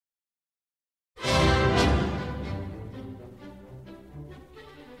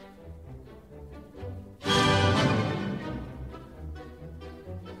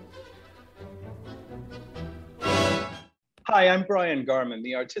Hi, I'm Brian Garman,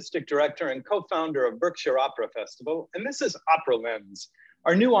 the artistic director and co-founder of Berkshire Opera Festival, and this is OperaLens,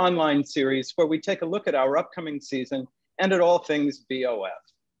 our new online series where we take a look at our upcoming season and at all things BOF.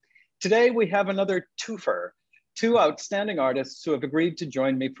 Today, we have another twofer, two outstanding artists who have agreed to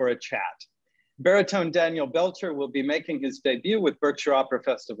join me for a chat. Baritone Daniel Belcher will be making his debut with Berkshire Opera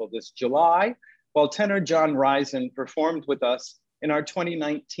Festival this July, while tenor John Riesen performed with us in our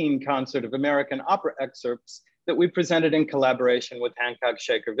 2019 concert of American opera excerpts that we presented in collaboration with Hancock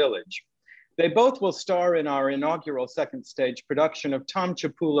Shaker Village. They both will star in our inaugural second stage production of Tom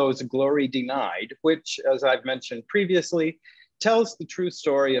Ciapullo's Glory Denied, which, as I've mentioned previously, tells the true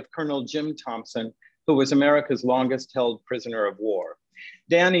story of Colonel Jim Thompson, who was America's longest held prisoner of war.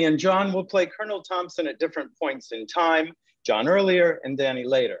 Danny and John will play Colonel Thompson at different points in time, John earlier and Danny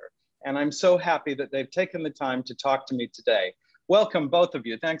later. And I'm so happy that they've taken the time to talk to me today. Welcome, both of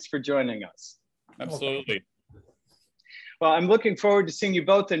you. Thanks for joining us. Absolutely. Well, I'm looking forward to seeing you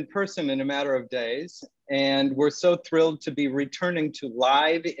both in person in a matter of days. And we're so thrilled to be returning to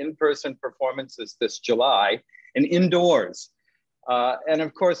live in-person performances this July and indoors. And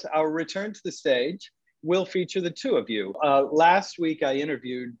of course, our return to the stage will feature the two of you. Last week, I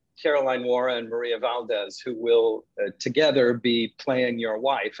interviewed Caroline Wara and Maria Valdez, who will together be playing your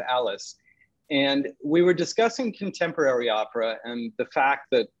wife, Alice. And we were discussing contemporary opera and the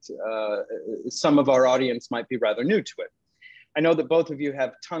fact that some of our audience might be rather new to it. I know that both of you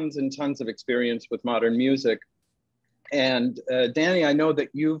have tons and tons of experience with modern music. And Danny, I know that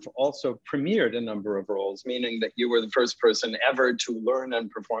you've also premiered a number of roles, meaning that you were the first person ever to learn and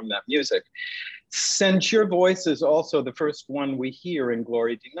perform that music. Since your voice is also the first one we hear in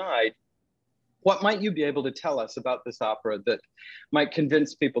Glory Denied, what might you be able to tell us about this opera that might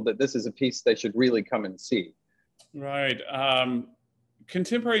convince people that this is a piece they should really come and see? Right.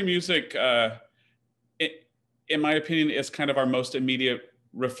 Contemporary music, in my opinion, is kind of our most immediate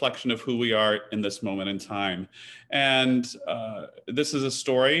reflection of who we are in this moment in time. And this is a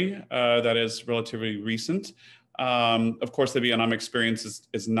story that is relatively recent. Of course, the Vietnam experience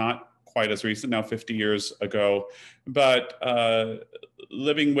is not quite as recent, now 50 years ago, but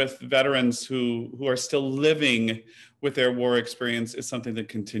living with veterans who are still living with their war experience is something that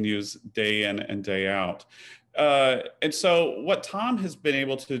continues day in and day out. And so what Tom has been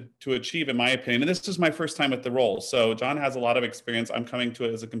able to achieve, in my opinion, and this is my first time with the role, so John has a lot of experience, I'm coming to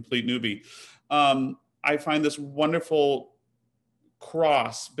it as a complete newbie. I find this wonderful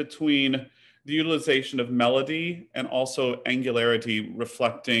cross between the utilization of melody and also angularity,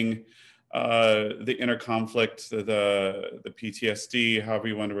 reflecting the inner conflict, the PTSD, however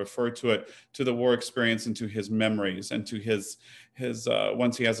you want to refer to it, to the war experience and to his memories and to his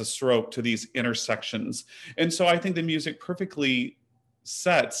once he has a stroke, to these intersections. And so I think the music perfectly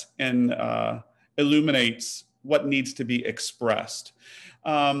sets and illuminates what needs to be expressed.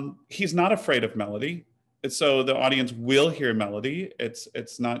 He's not afraid of melody. So the audience will hear melody.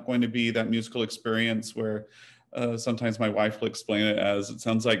 It's not going to be that musical experience where sometimes my wife will explain it as it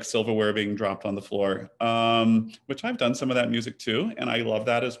sounds like silverware being dropped on the floor, which I've done some of that music too, and I love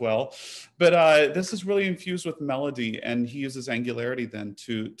that as well. But this is really infused with melody, and he uses angularity then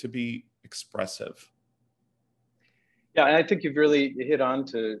to be expressive. Yeah, and I think you've really hit on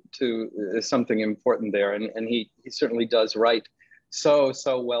to something important there, and he certainly does write so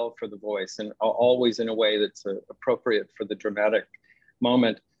well for the voice, and always in a way that's appropriate for the dramatic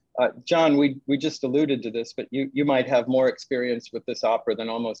moment. John, we just alluded to this, but you might have more experience with this opera than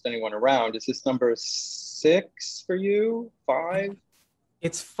almost anyone around. Is this number 6 for you? 5?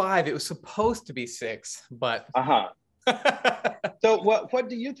 It's 5. It was supposed to be 6, but... So what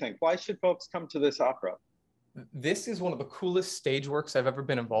do you think? Why should folks come to this opera? This is one of the coolest stage works I've ever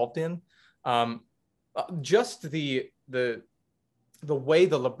been involved in. Just the way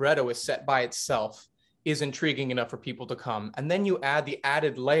the libretto is set by itself is intriguing enough for people to come. And then you add the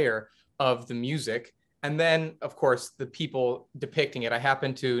added layer of the music. And then, of course, the people depicting it. I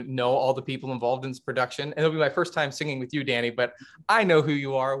happen to know all the people involved in this production. And it'll be my first time singing with you, Danny, but I know who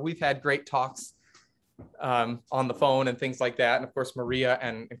you are. We've had great talks on the phone and things like that. And of course, Maria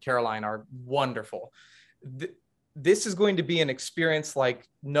and Caroline are wonderful. This is going to be an experience like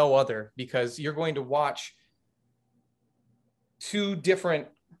no other, because you're going to watch 2 different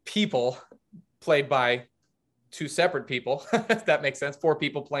people played by 2 separate people, if that makes sense, 4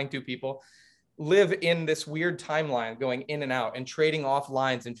 people playing 2 people, live in this weird timeline, going in and out and trading off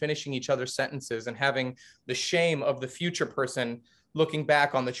lines and finishing each other's sentences and having the shame of the future person looking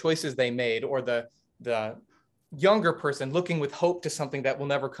back on the choices they made, or the younger person looking with hope to something that will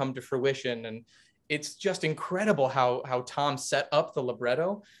never come to fruition. And it's just incredible how Tom set up the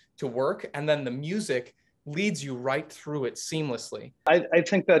libretto to work. And then the music leads you right through it seamlessly. I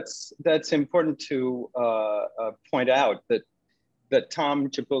think that's important to point out that Tom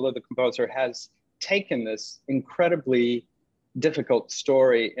Jabula, the composer, has taken this incredibly difficult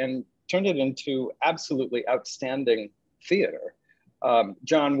story and turned it into absolutely outstanding theater.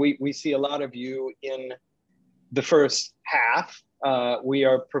 John, we see a lot of you in the first half. We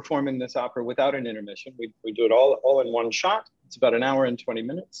are performing this opera without an intermission. We do it all in one shot. It's about an hour and 20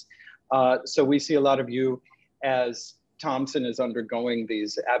 minutes. So we see a lot of you as Thompson is undergoing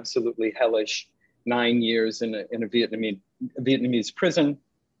these absolutely hellish 9 years in a Vietnamese prison.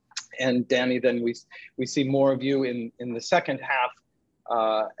 And Danny, then we see more of you in the second half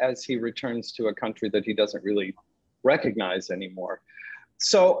as he returns to a country that he doesn't really recognize anymore.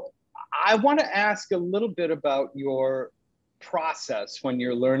 So I want to ask a little bit about your process when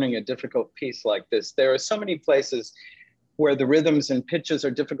you're learning a difficult piece like this. There are so many places where the rhythms and pitches are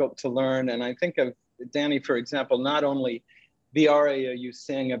difficult to learn. And I think of Danny, for example, not only the aria you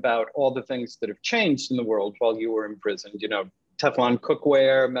sing about all the things that have changed in the world while you were imprisoned, you know, Teflon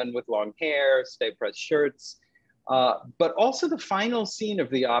cookware, men with long hair, stay-pressed shirts, but also the final scene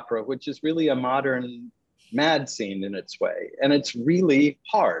of the opera, which is really a modern mad scene in its way. And it's really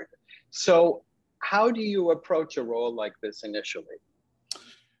hard. So how do you approach a role like this initially?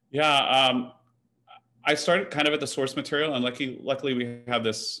 Yeah, I started kind of at the source material, and luckily we have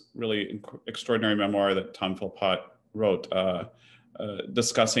this really extraordinary memoir that Tom Philpott wrote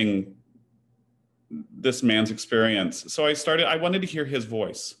discussing this man's experience. So I wanted to hear his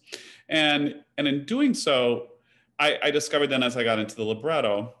voice. And in doing so, I discovered then as I got into the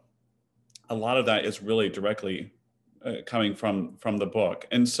libretto, a lot of that is really directly coming from the book.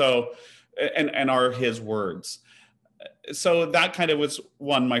 And so, and are his words. So that kind of was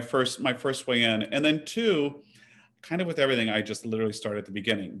one, my first way in. And then two, kind of with everything, I just literally started at the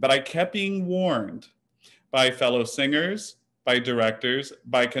beginning. But I kept being warned by fellow singers, by directors,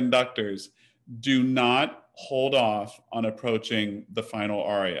 by conductors, do not hold off on approaching the final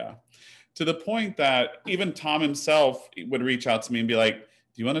aria. To the point that even Tom himself would reach out to me and be like, do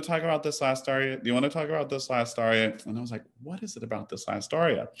you want to talk about this last aria? Do you want to talk about this last aria? And I was like, what is it about this last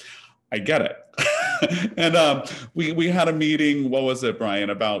aria? I get it. And we had a meeting, what was it, Brian,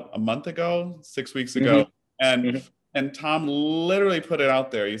 about a month ago, 6 weeks ago. Mm-hmm. And Tom literally put it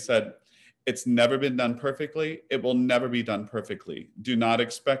out there. He said, it's never been done perfectly. It will never be done perfectly. Do not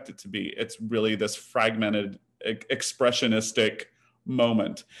expect it to be. It's really this fragmented, expressionistic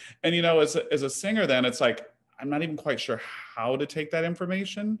moment. And, you know, as a singer, then it's like, I'm not even quite sure how to take that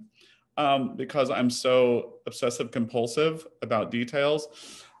information because I'm so obsessive compulsive about details.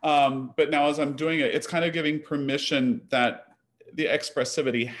 But now as I'm doing it, it's kind of giving permission that the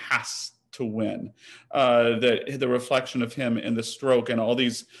expressivity has to win, the reflection of him in the stroke and all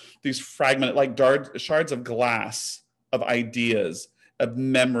these fragmented, like shards of glass, of ideas, of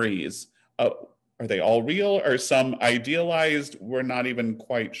memories. Are they all real? Are some idealized? We're not even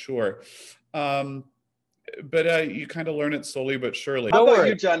quite sure. But you kind of learn it slowly but surely. How about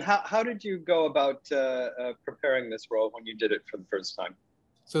you, John? How did you go about preparing this role when you did it for the first time?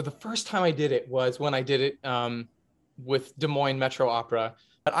 So the first time I did it was when I did it with Des Moines Metro Opera.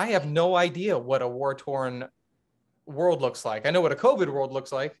 But I have no idea what a war-torn world looks like. I know what a COVID world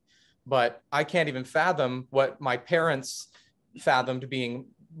looks like, but I can't even fathom what my parents fathomed being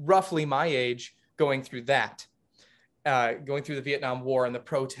roughly my age going through that, going through the Vietnam War and the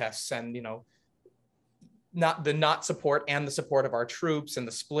protests and, you know, not support and the support of our troops and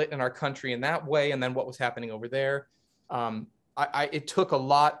the split in our country in that way. And then what was happening over there. It took a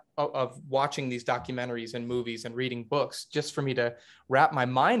lot of watching these documentaries and movies and reading books just for me to wrap my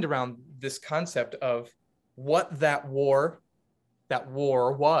mind around this concept of what that war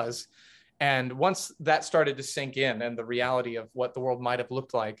was. And once that started to sink in and the reality of what the world might have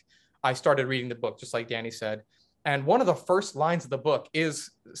looked like, I started reading the book, just like Danny said. And one of the first lines of the book is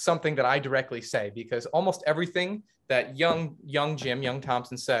something that I directly say, because almost everything that young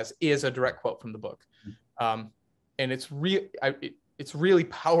Thompson says is a direct quote from the book. And it's really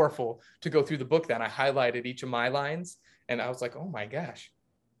powerful to go through the book. Then I highlighted each of my lines and I was like, oh my gosh,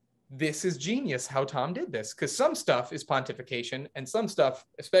 this is genius how Tom did this. Because some stuff is pontification and some stuff,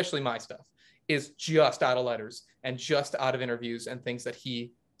 especially my stuff, is just out of letters and just out of interviews and things that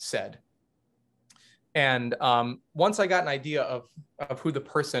he said. And once I got an idea of who the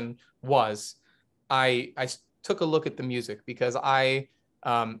person was, I took a look at the music, because I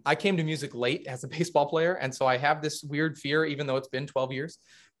came to music late as a baseball player. And so I have this weird fear, even though it's been 12 years,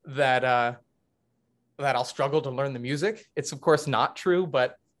 that I'll struggle to learn the music. It's of course not true,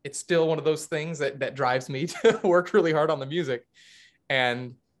 but it's still one of those things that drives me to work really hard on the music.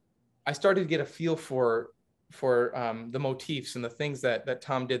 And I started to get a feel for the motifs and the things that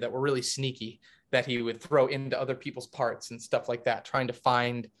Tom did that were really sneaky, that he would throw into other people's parts and stuff like that, trying to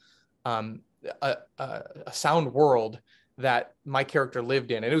find a sound world that my character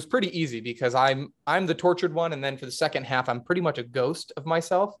lived in. And it was pretty easy because I'm the tortured one. And then for the second half, I'm pretty much a ghost of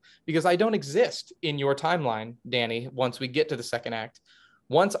myself because I don't exist in your timeline, Danny, once we get to the second act.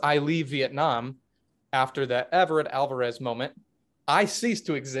 Once I leave Vietnam after the Everett Alvarez moment, I cease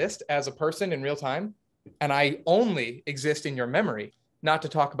to exist as a person in real time. And I only exist in your memory. Not to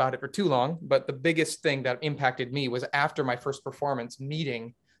talk about it for too long, but the biggest thing that impacted me was after my first performance,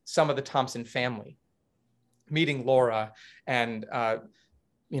 meeting some of the Thompson family, meeting Laura and,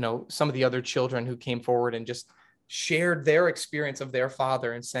 some of the other children who came forward and just shared their experience of their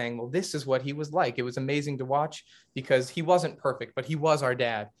father and saying, well, this is what he was like. It was amazing to watch because he wasn't perfect, but he was our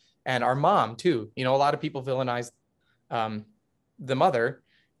dad and our mom too. A lot of people villainize the mother,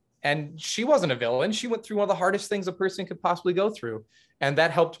 and she wasn't a villain. She went through one of the hardest things a person could possibly go through. And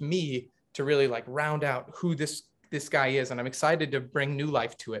that helped me to really round out who this guy is. And I'm excited to bring new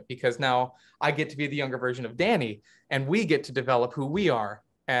life to it because now I get to be the younger version of Danny and we get to develop who we are.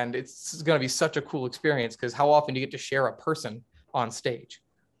 And it's going to be such a cool experience because how often do you get to share a person on stage?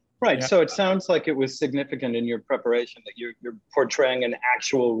 Right. Yeah. So it sounds like it was significant in your preparation that you're portraying an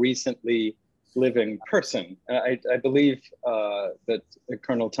actual recently living person. I believe that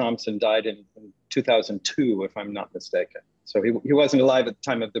Colonel Thompson died in 2002, if I'm not mistaken. So he wasn't alive at the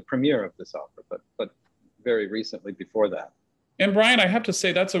time of the premiere of this opera, but very recently before that. And Brian, I have to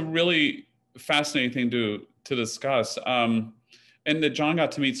say that's a really fascinating thing to discuss. And that John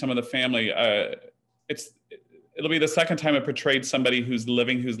got to meet some of the family. It'll be the second time I portrayed somebody who's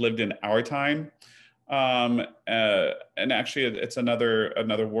lived in our time. And actually, it's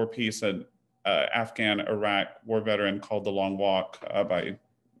another war piece, an Afghan-Iraq war veteran called The Long Walk by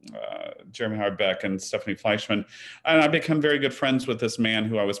Jeremy Howard Beck and Stephanie Fleischman. And I've become very good friends with this man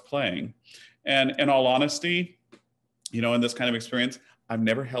who I was playing. And in all honesty, in this kind of experience, I've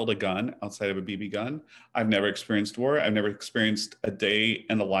never held a gun outside of a BB gun. I've never experienced war. I've never experienced a day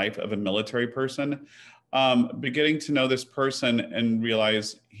in the life of a military person. But getting to know this person and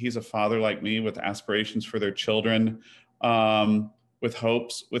realize he's a father like me with aspirations for their children, with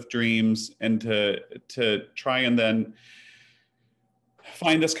hopes, with dreams, and to try and then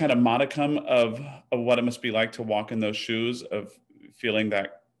find this kind of modicum of what it must be like to walk in those shoes, of feeling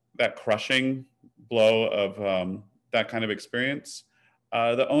that crushing blow of that kind of experience.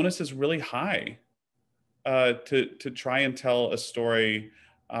 The onus is really high to try and tell a story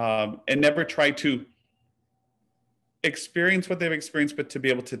and never try to experience what they've experienced, but to be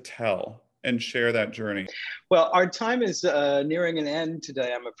able to tell and share that journey. Well, our time is nearing an end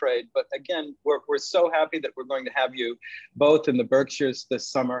today, I'm afraid. But again, we're so happy that we're going to have you both in the Berkshires this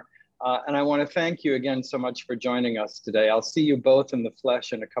summer. And I want to thank you again so much for joining us today. I'll see you both in the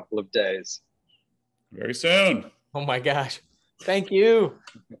flesh in a couple of days. Very soon. Oh my gosh. Thank you.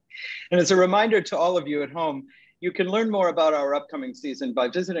 And as a reminder to all of you at home, you can learn more about our upcoming season by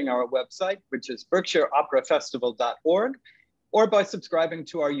visiting our website, which is BerkshireOperaFestival.org, or by subscribing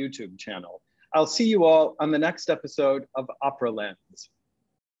to our YouTube channel. I'll see you all on the next episode of OperaLens.